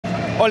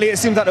Ollie, it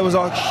seems like there was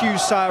a huge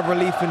sigh of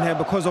relief in here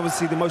because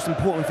obviously the most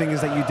important thing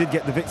is that you did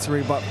get the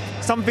victory, but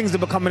some things are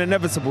becoming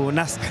inevitable, and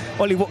that's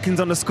Ollie Watkins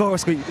on the scorer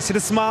screen. See the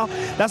smile?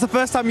 That's the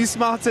first time you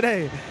smiled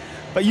today.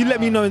 But you let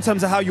me know in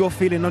terms of how you're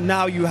feeling, and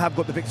now you have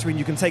got the victory and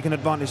you can take an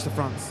advantage to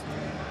France.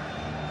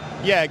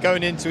 Yeah,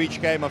 going into each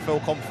game I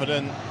feel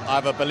confident. I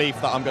have a belief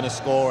that I'm going to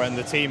score and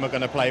the team are going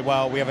to play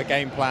well. We have a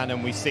game plan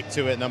and we stick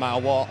to it no matter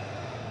what.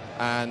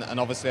 And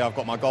obviously I've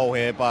got my goal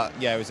here, but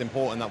yeah, it was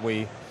important that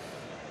we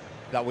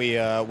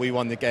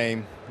won the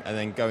game and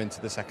then go into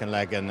the second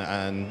leg and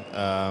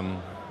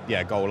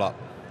yeah, goal up.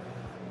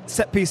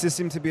 Set pieces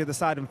seem to be a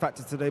deciding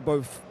factor today,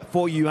 both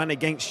for you and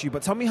against you.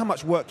 But tell me how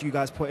much work you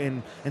guys put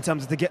in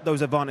terms of to get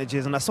those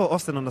advantages. And I saw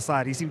Austin on the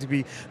side. He seemed to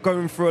be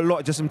going through a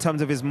lot just in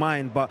terms of his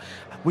mind. But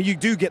when you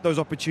do get those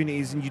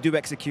opportunities and you do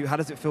execute, how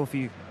does it feel for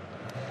you?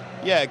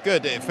 Yeah,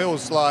 good. It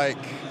feels like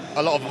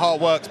a lot of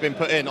hard work's been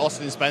put in.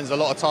 Austin spends a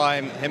lot of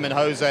time, him and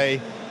Jose,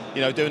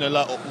 you know, doing a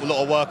lot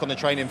of work on the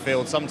training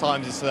field.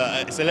 Sometimes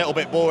it's a little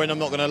bit boring, I'm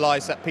not going to lie.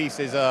 Set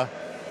pieces are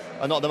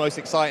not the most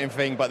exciting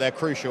thing, but they're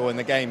crucial in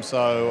the game.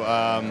 So,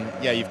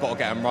 yeah, you've got to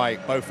get them right,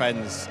 both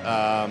ends.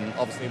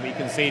 Obviously, we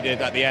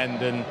conceded at the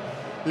end and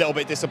a little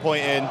bit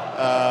disappointing.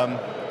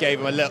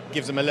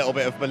 Gives them a little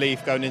bit of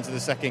belief going into the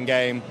second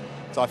game.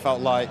 So I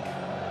felt like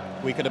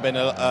we could have been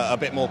a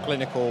bit more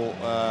clinical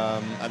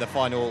in the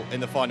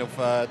final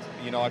third.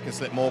 You know, I could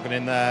slip Morgan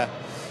in there.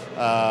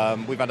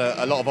 We've had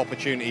a lot of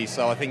opportunities,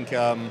 so I think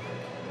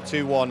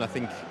 2-1, I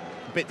think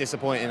a bit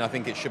disappointing. I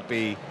think it should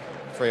be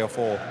 3 or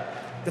 4.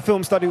 The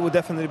film study will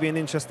definitely be an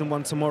interesting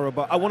one tomorrow,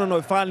 but I want to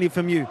know finally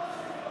from you,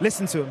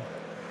 listen to him.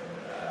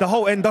 The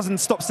whole end doesn't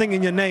stop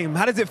singing your name.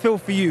 How does it feel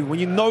for you when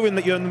you knowing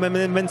that you're in the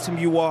momentum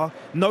you are,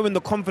 knowing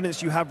the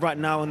confidence you have right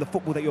now and the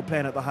football that you're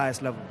playing at the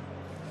highest level?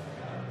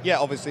 Yeah,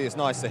 obviously it's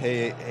nice to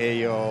hear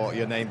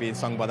your name being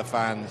sung by the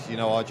fans. You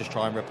know, I just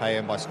try and repay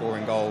them by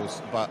scoring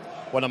goals, but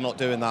when I'm not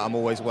doing that, I'm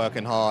always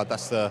working hard.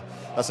 That's the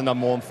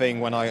number one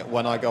thing when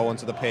I go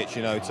onto the pitch.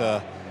 You know,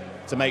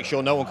 to make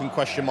sure no one can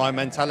question my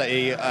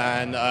mentality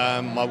and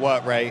my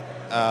work rate,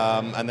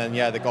 and then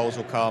yeah, the goals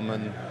will come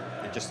and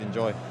just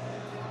enjoy.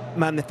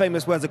 Man, the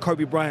famous words of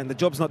Kobe Bryant: "The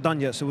job's not done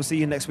yet, so we'll see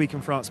you next week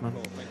in France, man."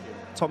 Cool, thank you.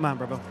 Top man,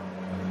 brother.